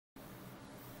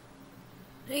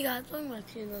Hey guys, welcome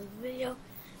back to another video.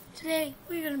 Today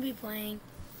we're going to be playing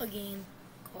a game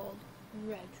called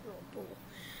Retro Bowl.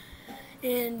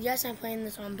 And yes, I'm playing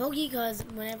this on Pokey because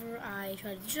whenever I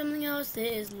try to do something else,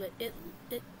 it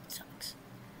sucks.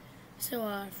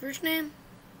 So, first name.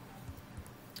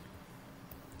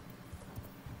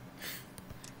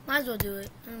 Might as well do it.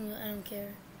 I don't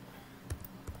care.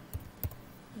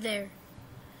 There.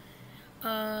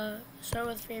 Start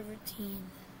with favorite team.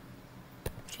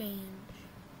 Change.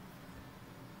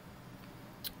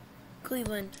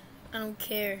 Cleveland. I don't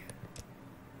care.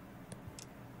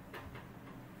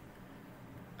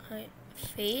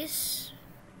 Face.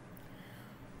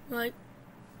 Like,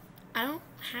 I don't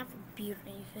have a beard or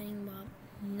anything, but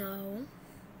no.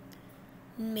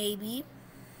 Maybe.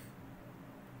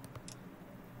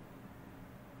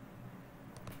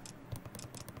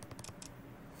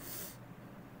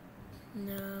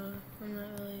 No, I'm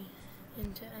not really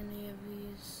into any of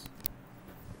these.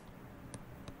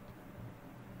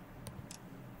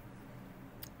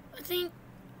 I think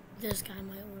this guy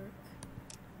might work.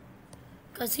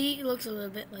 Because he looks a little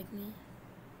bit like me.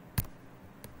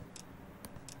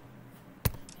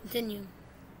 Continue.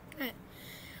 Alright.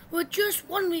 With just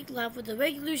 1 week left with the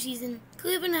regular season,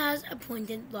 Cleveland has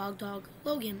appointed Log Dog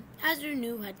Logan as their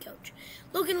new head coach.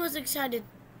 Logan has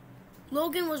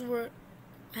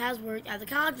worked at the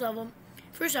college level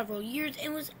for several years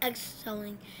and was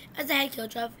excelling as the head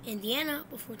coach of Indiana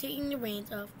before taking the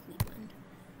reins of Cleveland.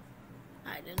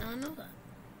 I did not know that.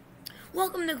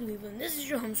 Welcome to Cleveland. This is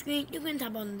your home screen. You can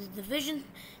tap on the division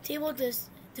table to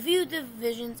view the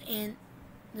divisions and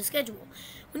the schedule.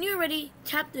 When you're ready,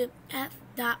 tap the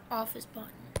Office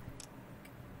button.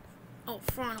 Oh,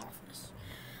 front office.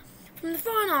 From the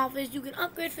front office, you can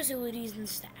upgrade facilities and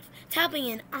staff. Tapping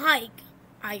an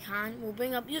icon will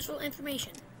bring up useful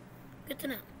information. Good to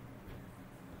know.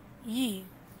 Yee.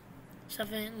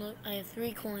 Stuff ain't look. I have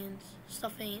 3 coins.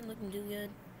 Stuff ain't looking too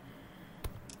good.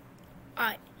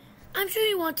 Alright. I'm sure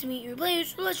you want to meet your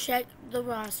players, so let's check the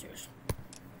rosters.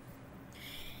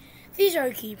 These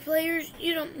are key players.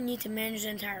 You don't need to manage the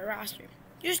entire roster.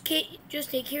 Just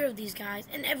take care of these guys,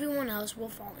 and everyone else will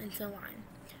fall into line.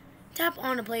 Tap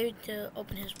on a player to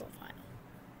open his profile.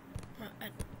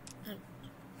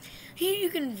 Here you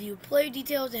can view player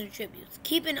details and attributes.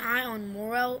 Keep an eye on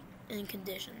morale and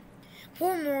condition.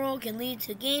 Poor morale can lead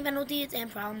to game penalties and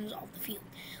problems off the field.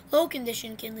 Low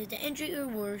condition can lead to injury or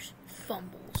worse,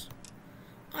 fumbles.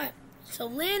 Alright, so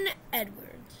Lynn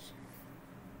Edwards.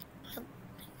 I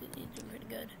think he's doing pretty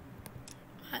good.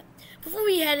 Alright, before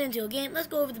we head into a game, let's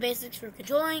go over the basics for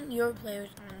controlling your players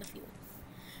on the field.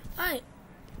 Alright,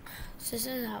 so this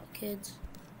is out, kids.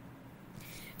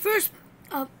 First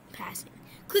up, passing.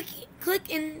 Click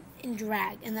in and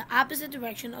drag in the opposite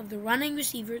direction of the running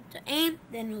receiver to aim,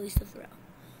 then release the throw.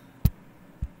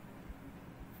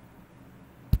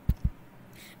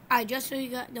 Alright, just so you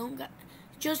guys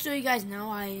know,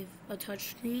 I have a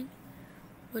touch screen,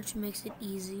 which makes it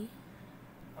easy.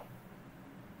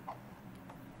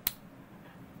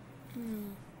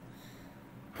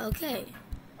 Okay.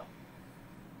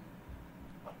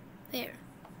 There.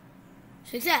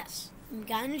 Success. You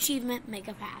got an achievement, make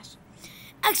a pass.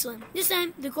 Excellent. This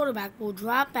time, the quarterback will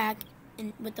drop back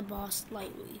with the ball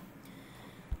slightly.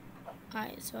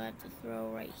 Alright, so I have to throw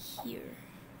right here.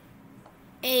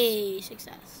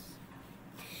 Success.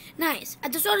 Nice.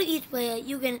 At the start of each play,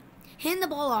 you can hand the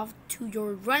ball off to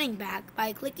your running back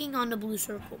by clicking on the blue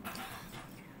circle.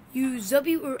 Use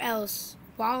W or else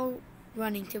while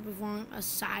running to perform a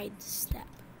side step.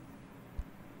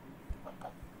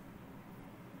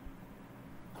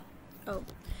 Oh.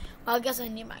 Well, I guess I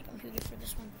need my computer for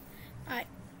this one. Alright.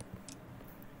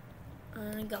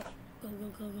 Go. Go.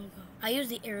 I use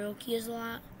the arrow keys a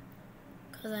lot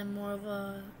because I'm more of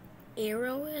a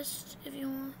arrowist, if you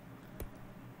want.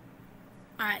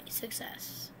 Alright,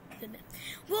 success. Good.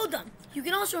 Well done. You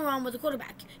can also run with the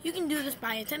quarterback. You can do this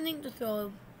by attempting to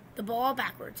throw the ball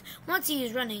backwards. Once he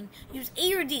is running, use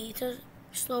A or D to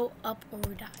slow up or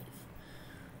dive.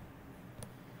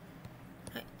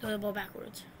 Alright, throw the ball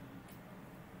backwards.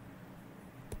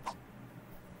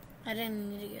 I didn't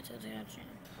need to get to the touchdown.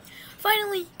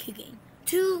 Finally, kicking.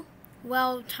 2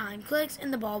 well-timed clicks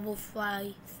and the ball will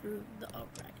fly through the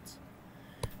uprights.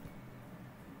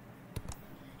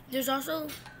 There's also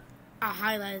a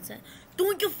highlight that says,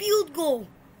 "Doink a field goal."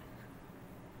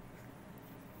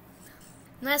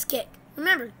 Last kick.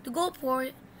 Remember, the goal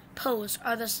posts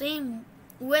are the same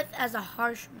width as the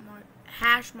hash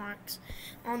marks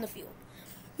on the field.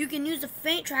 You can use the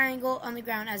faint triangle on the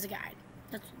ground as a guide.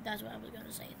 That's what I was going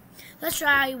to say. Let's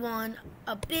try one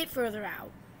a bit further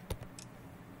out.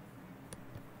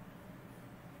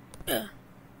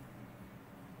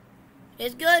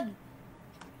 It's good.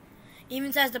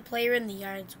 Even says the player in the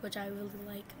yards, which I really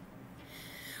like.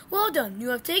 Well done. You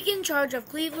have taken charge of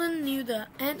Cleveland near the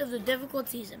end of the difficult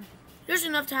season. There's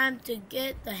enough time to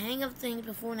get the hang of things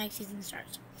before next season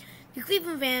starts. The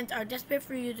Cleveland fans are desperate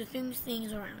for you to turn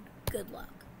things around. Good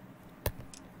luck.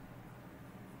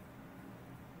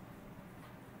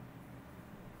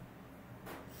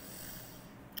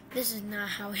 This is not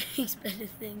how I expected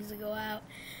things to go out.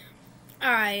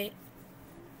 Alright.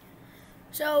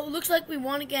 So, looks like we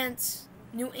won against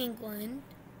New England.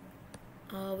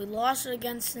 We lost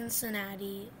against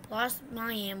Cincinnati. Lost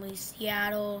Miami,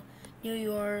 Seattle, New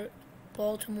York,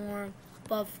 Baltimore,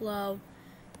 Buffalo.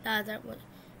 That was...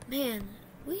 Man,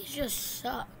 we just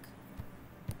suck.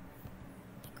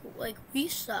 Like, we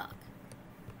suck.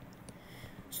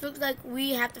 So, looks like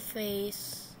we have to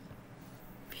face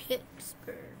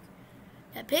Pittsburgh.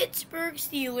 The Pittsburgh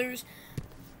Steelers.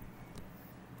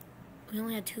 We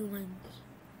only had 2 wins.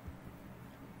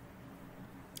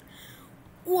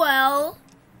 Well,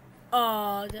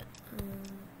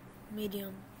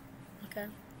 medium. Okay.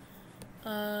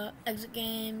 Exit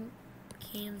game.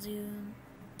 Can zoom.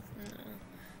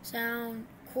 Sound.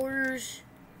 Quarters.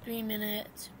 3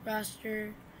 minutes.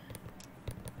 Roster.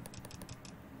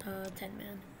 10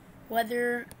 man.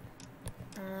 Weather.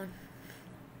 On.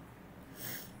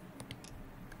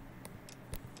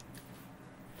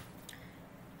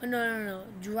 Oh, no.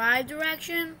 Drive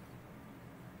direction.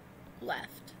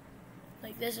 Left.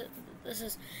 Like this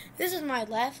is my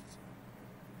left.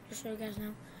 Just so you guys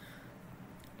know.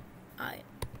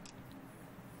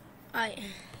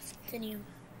 Let's continue.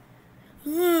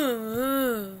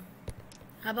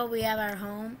 How about we have our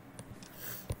home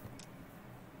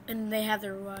and they have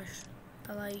their rush?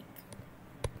 I like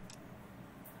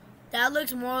that.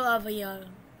 Looks more of a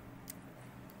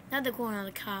not the corner on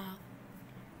the cob.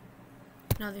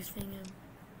 Another thing.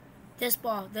 This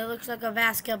ball that looks like a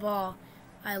basketball.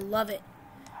 I love it.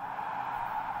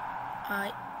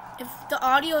 If the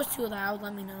audio is too loud,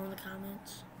 let me know in the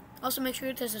comments. Also, make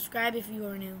sure to subscribe if you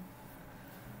are new.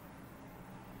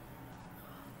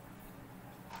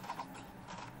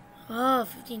 Oh,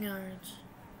 15 yards.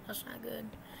 That's not good.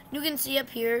 You can see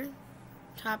up here,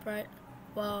 top right.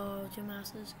 Whoa, 2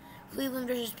 masses. Cleveland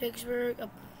versus Pittsburgh,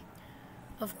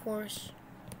 of course.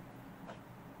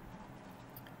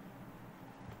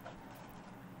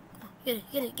 Get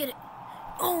it.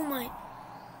 Oh my.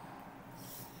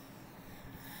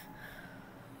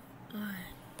 Alright,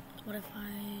 what if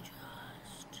I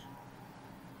just...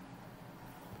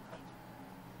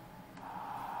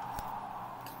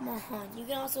 Come on, you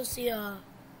can also see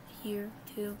here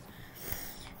too.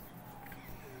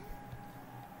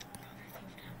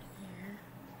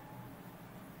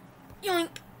 Yoink!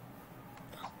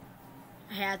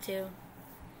 I had to.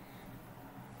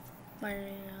 My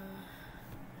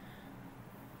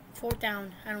 4th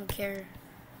down, I don't care.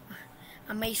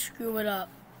 I may screw it up.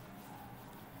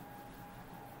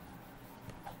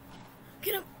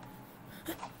 Get him!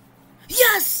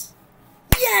 Yes!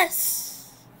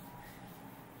 Yes!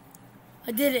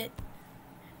 I did it.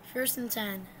 1st and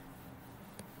 10.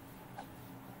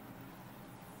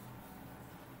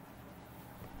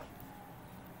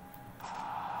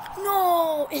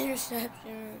 No!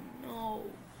 Interception. No.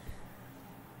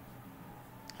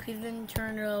 Cleveland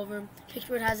turned it over.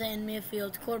 Pittsburgh has it in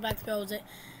midfield. Quarterback throws it.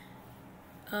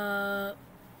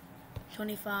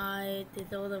 25. They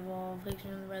throw the ball.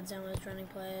 Pittsburgh in the red zone with running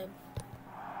play.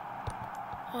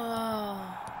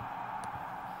 Oh.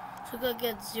 So good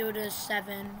get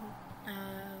 0-7.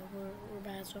 We're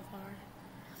bad so far.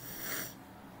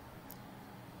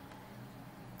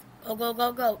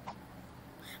 Go.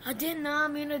 I did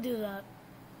not mean to do that.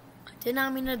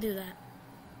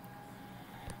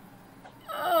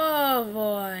 Oh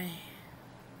boy.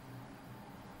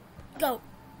 Go.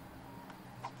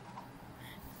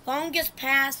 Longest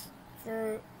pass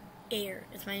for air.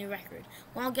 It's my new record.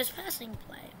 Longest passing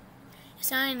play. It's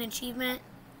not an achievement.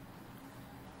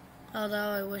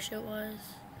 Although I wish it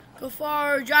was. Go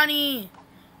far, Johnny.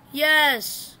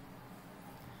 Yes.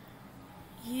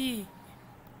 Yeah.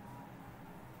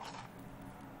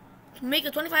 To make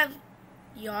a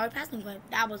 25-yard passing play.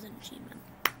 That was an achievement.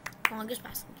 Longest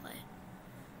passing play.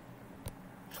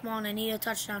 Come on, I need a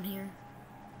touchdown here.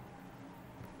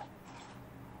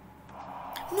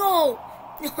 No!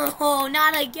 No,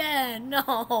 not again.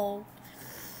 No.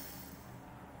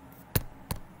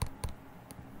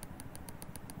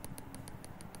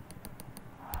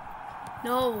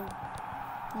 No.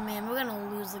 Man, we're gonna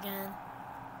lose again.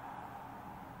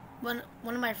 One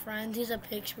of my friends, he's a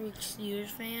Pittsburgh Steelers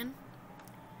fan.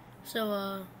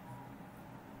 So,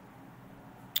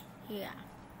 yeah.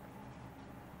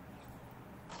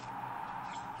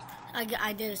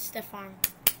 I did a stiff arm.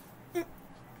 Should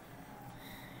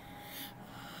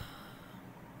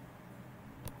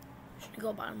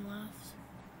go bottom left.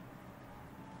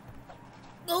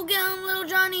 Go get him, little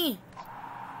Johnny.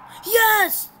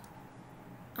 Yes!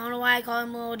 I don't know why I call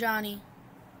him little Johnny.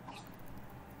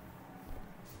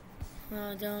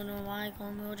 I don't know why I call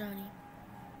him little Johnny.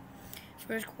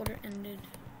 First quarter ended.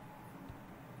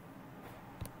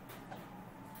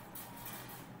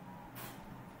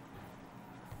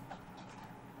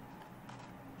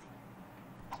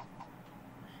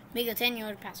 Make a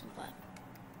 10-yard passing play.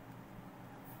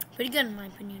 Pretty good in my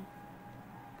opinion.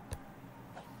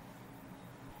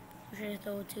 Or should I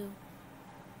throw it too?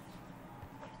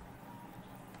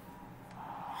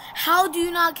 How do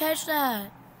you not catch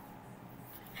that?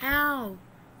 How?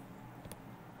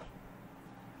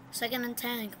 2nd and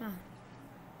 10, come on.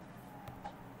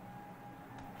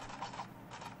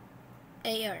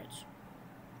 8 yards.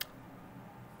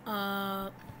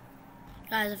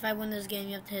 Guys, if I win this game,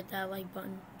 you have to hit that like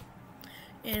button.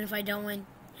 And if I don't win,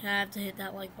 I have to hit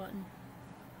that like button.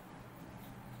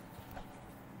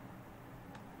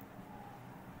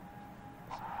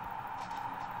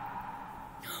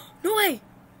 No way!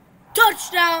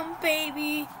 Touchdown,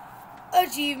 baby!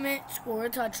 Achievement, score a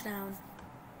touchdown.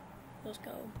 Let's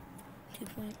go. 2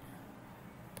 point.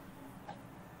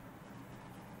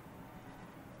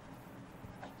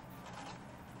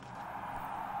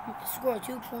 Score a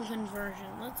 2-point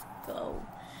conversion. Let's go.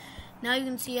 Now you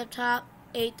can see up top,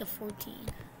 8-14.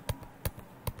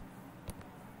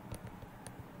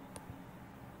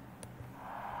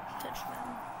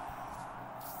 Touchdown.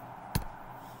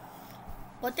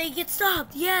 But they get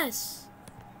stopped. Yes.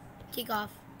 Kick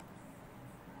off.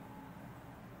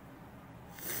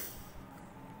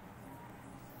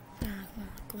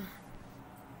 Come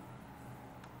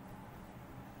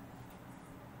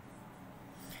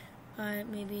on. Alright,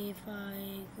 maybe if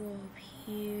I go up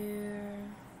here.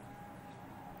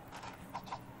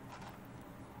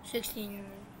 16 yard.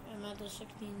 I'm at the 16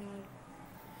 yard.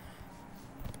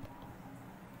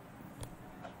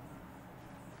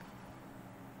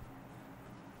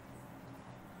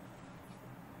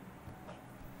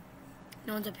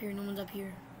 No one's up here. No one's up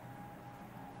here.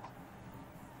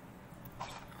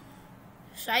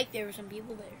 Psych, there were some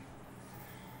people there.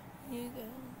 Here you go.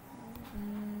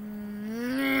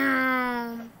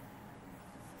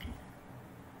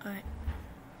 Alright.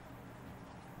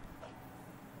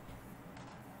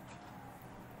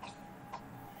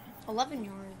 $11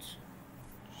 yards.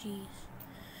 Jeez.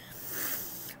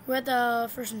 We're at the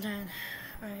 1st and 10.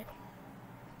 Alright.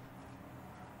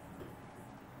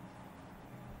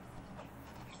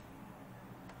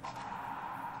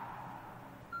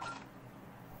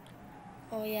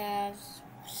 Oh yeah,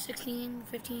 16,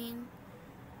 15.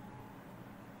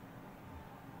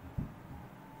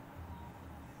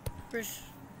 First,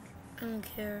 I don't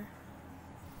care.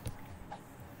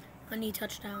 I need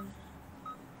touchdown.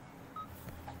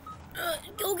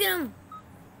 Go get him!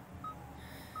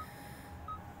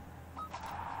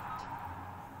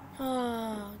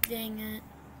 Oh, dang it.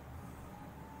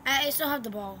 I still have the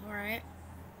ball, alright?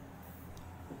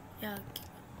 Yeah.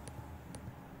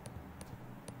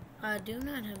 I do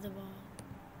not have the ball.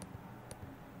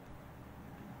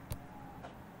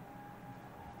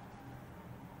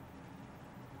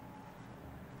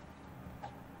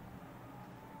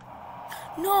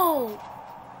 No!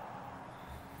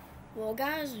 Well,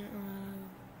 guys,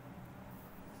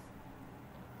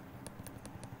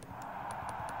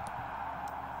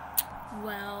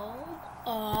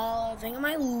 I think I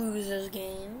might lose this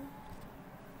game.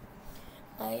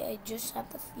 I just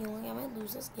have the feeling I might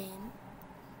lose this game.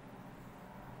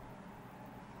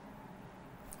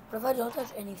 What if I don't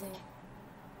touch anything?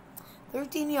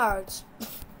 13 yards.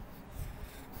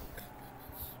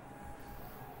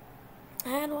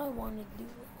 How do I want to do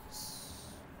this?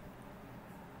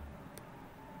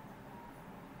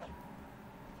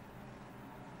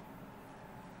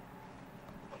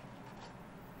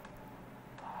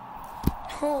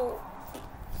 Oh.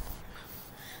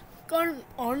 Come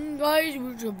on, guys,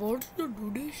 we're supposed to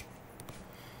do this.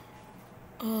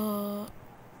 Thumb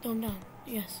down.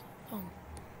 Yes, thumb.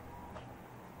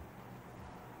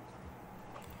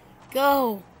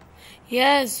 Go.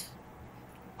 Yes.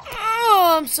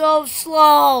 Oh, I'm so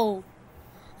slow.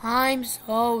 I'm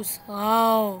so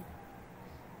slow.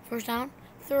 First down,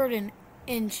 3rd and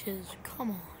inches.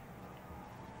 Come on.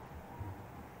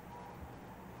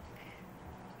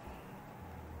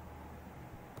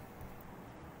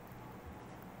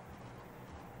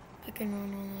 I can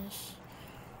run on this.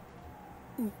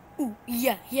 Ooh,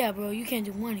 yeah, bro. You can't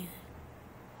do anything.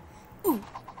 Ooh,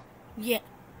 yeah.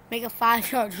 Make a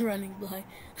 5-yard running play.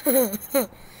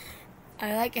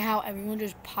 I like how everyone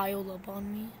just piled up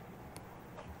on me.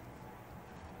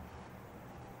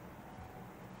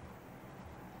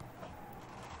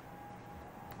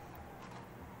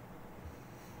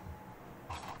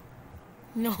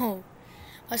 No,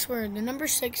 I swear, the number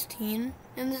 16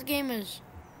 in this game is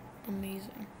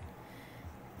amazing.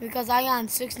 Because I got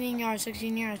 16 yards,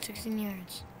 16 yards, 16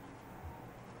 yards.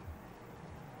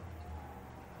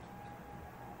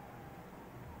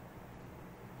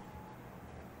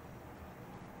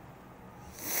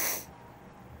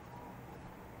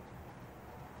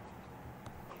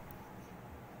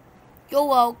 You're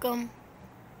welcome.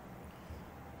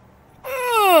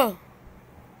 Ugh.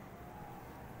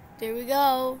 There we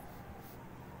go.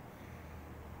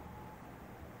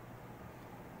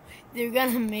 They're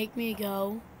gonna make me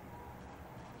go.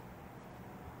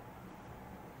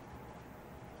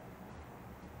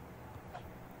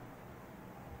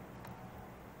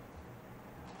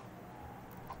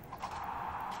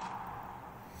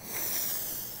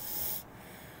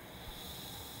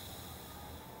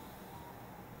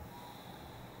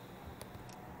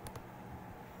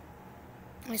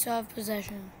 I still have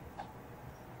possession.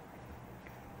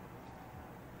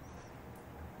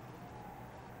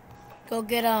 Go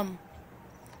get him.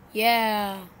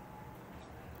 Yeah.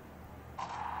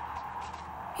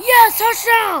 Yes,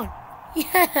 touchdown!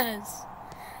 Yes.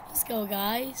 Let's go,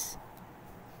 guys.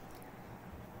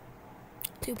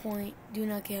 2 point. Do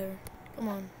not care. Come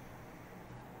on.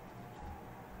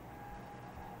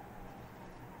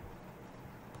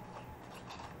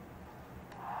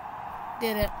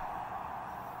 Did it.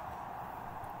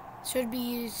 Should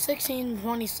be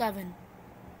 16-27.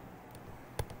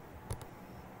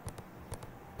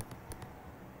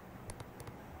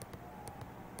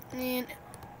 And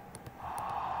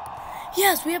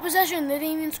yes, we have possession. They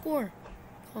didn't even score.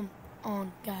 Come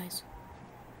on, guys.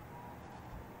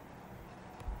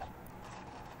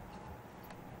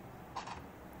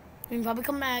 We can probably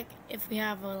come back if we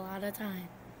have a lot of time.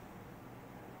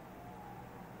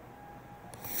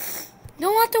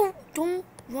 Don't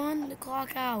run the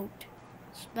clock out.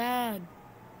 It's bad.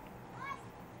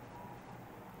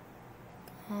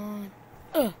 Come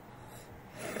on.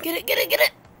 Get it, get it, get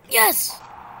it. Yes.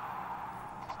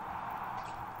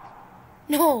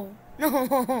 No,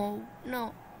 no,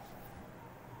 no.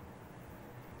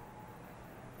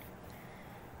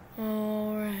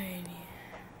 Alrighty.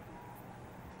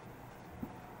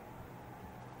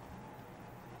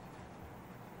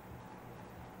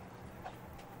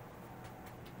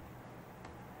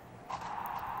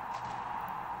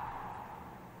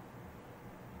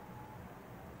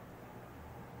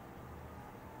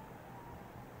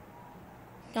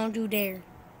 Don't do dare.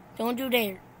 Don't do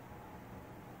dare.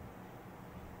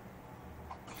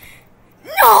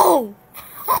 No!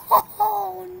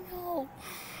 Oh, no.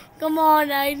 Come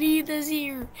on, I need this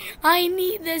here. I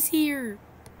need this here.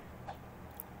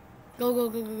 Go, go,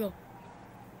 go, go, go.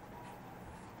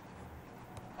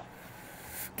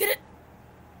 Get it.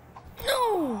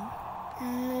 No.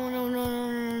 No, no, no,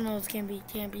 no, no, no. This can't be.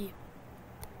 Can't be.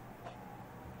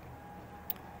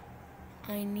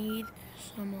 I need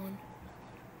someone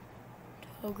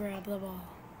to grab the ball.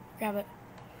 Grab it.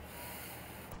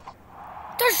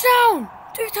 Touchdown!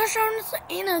 3 touchdowns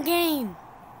in a game.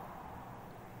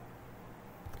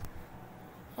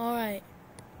 Alright.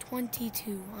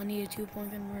 22. I need a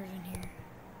 2-point conversion here.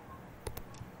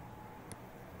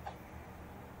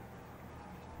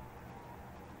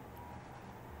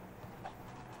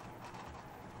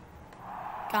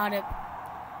 Got it.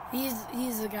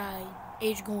 He's the guy.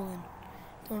 H. Golan.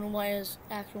 Don't know what his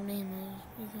actual name is.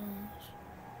 Because...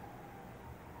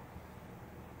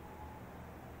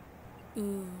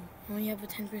 ooh, I only have a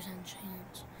 10%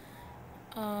 chance.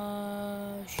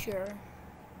 Sure.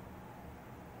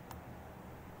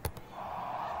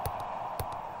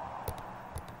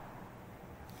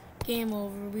 Game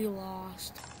over, we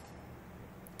lost.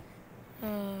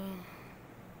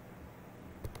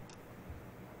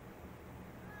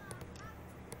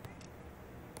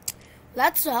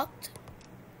 That sucked.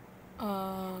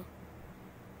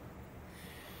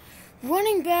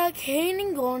 Running back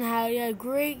Hayden Golden had a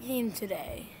great game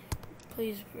today.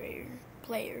 Please,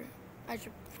 player. I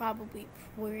should probably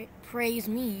praise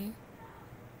me.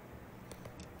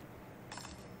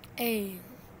 Hey,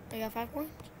 I got 5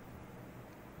 points.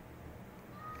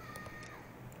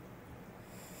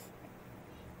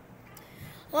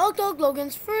 Wild Dog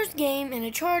Logan's first game in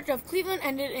a charge of Cleveland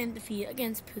ended in defeat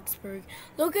against Pittsburgh.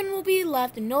 Logan will be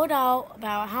left in no doubt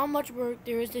about how much work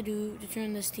there is to do to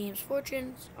turn this team's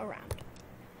fortunes around.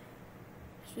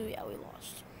 So yeah, we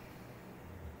lost.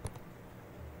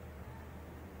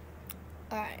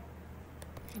 Alright.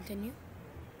 Continue.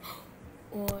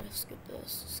 Or skip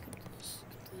this. Skip this.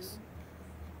 Skip this.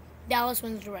 Dallas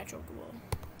wins the Retro Bowl.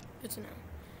 Good to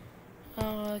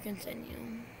know.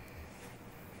 Continue.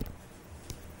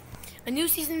 A new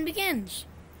season begins.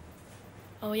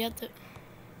 Oh, we have to.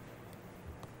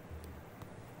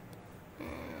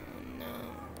 No,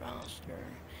 roster.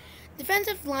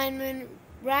 Defensive lineman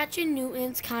Ratchet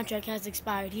Newton's contract has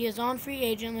expired. He is on free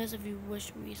agent list if you wish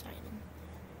to re-sign him.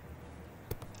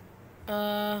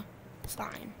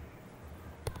 Sign.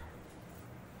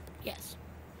 Yes.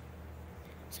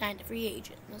 Sign the free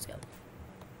agent. Let's go.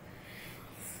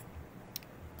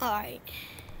 Alright.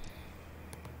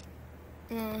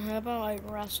 How about I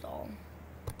rest all?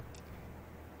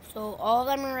 So all of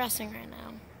them are resting right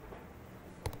now.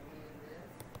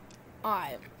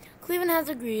 Alright. Cleveland has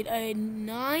agreed a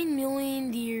 $9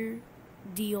 million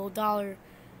deal.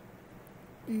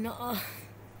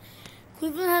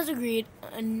 Cleveland has agreed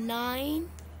a $9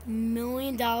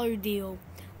 million deal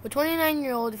with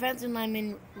 29-year-old defensive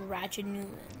lineman Ratchet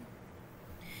Newton.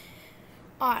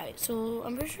 Alright, so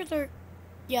I'm pretty sure they're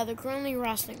currently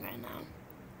resting right now.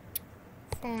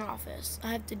 Front office.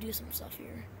 I have to do some stuff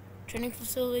here. Training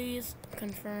facilities,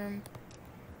 confirm.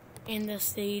 In the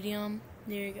stadium.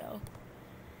 There you go.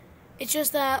 It's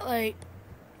just that, like,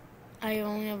 I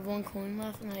only have 1 coin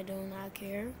left and I do not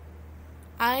care.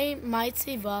 I might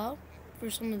save up for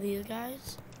some of these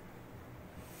guys.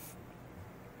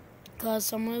 Because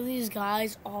some of these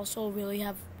guys also really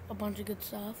have a bunch of good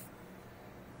stuff.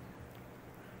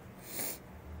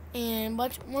 And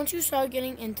once you start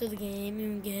getting into the game, you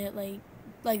can get,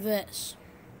 like this.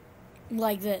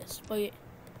 Like this. But,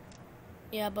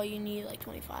 yeah, but you need, like,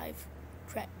 25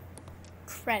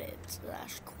 credits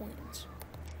 / coins.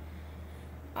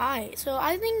 Alright, so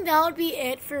I think that would be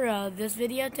it for this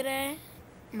video today.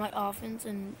 My offense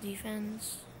and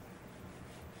defense.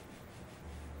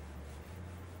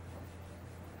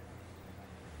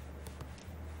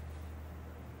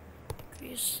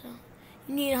 So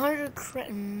you need 100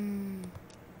 credit.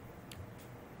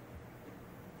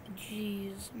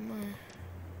 Jeez,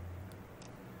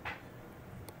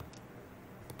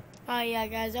 Alright, yeah,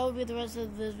 guys, that will be the rest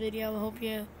of this video. I hope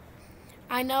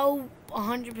I know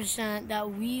 100% that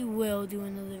we will do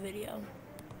another video.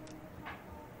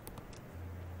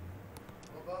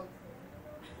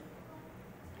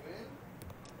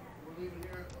 We're leaving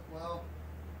here. Well,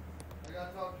 I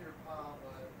gotta talk to your pal,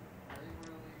 but I think we're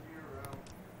gonna leave here around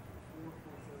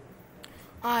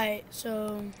 4:30. Alright,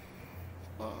 so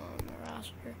my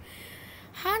roster.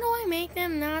 How do I make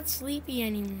them not sleepy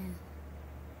anymore?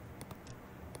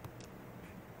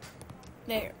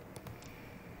 There.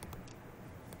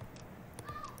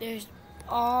 There's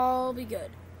all be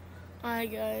good.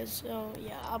 Alright guys, so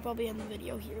yeah, I'll probably end the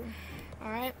video here.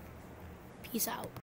 Alright? Peace out.